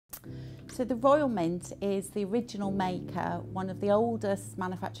So the Royal Mint is the original maker, one of the oldest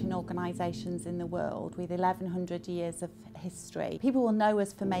manufacturing organisations in the world with 1100 years of history. People will know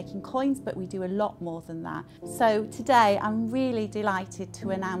us for making coins, but we do a lot more than that. So today I'm really delighted to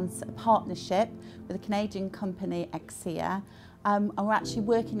announce a partnership with a Canadian company, Excir. And we're actually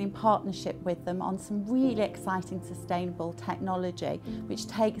working in partnership with them on some really exciting sustainable technology which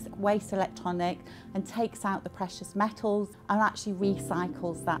takes waste electronics and takes out the precious metals and actually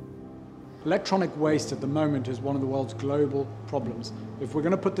recycles that. Electronic waste at the moment is one of the world's global problems. If we're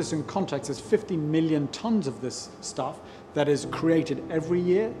going to put this in context, there's 50 million tons of this stuff that is created every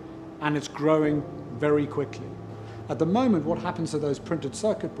year, and it's growing very quickly. At the moment, what happens to those printed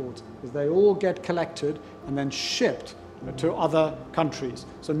circuit boards is they all get collected and then shipped to other countries.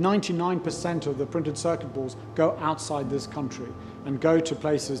 So 99% of the printed circuit boards go outside this country and go to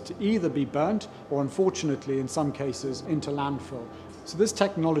places to either be burnt or, unfortunately, in some cases, into landfill. So this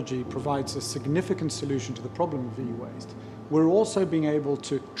technology provides a significant solution to the problem of e-waste. We're also being able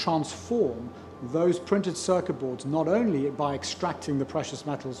to transform those printed circuit boards not only by extracting the precious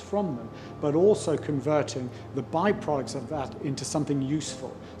metals from them, but also converting the byproducts of that into something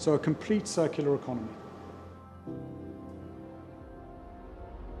useful. So a complete circular economy.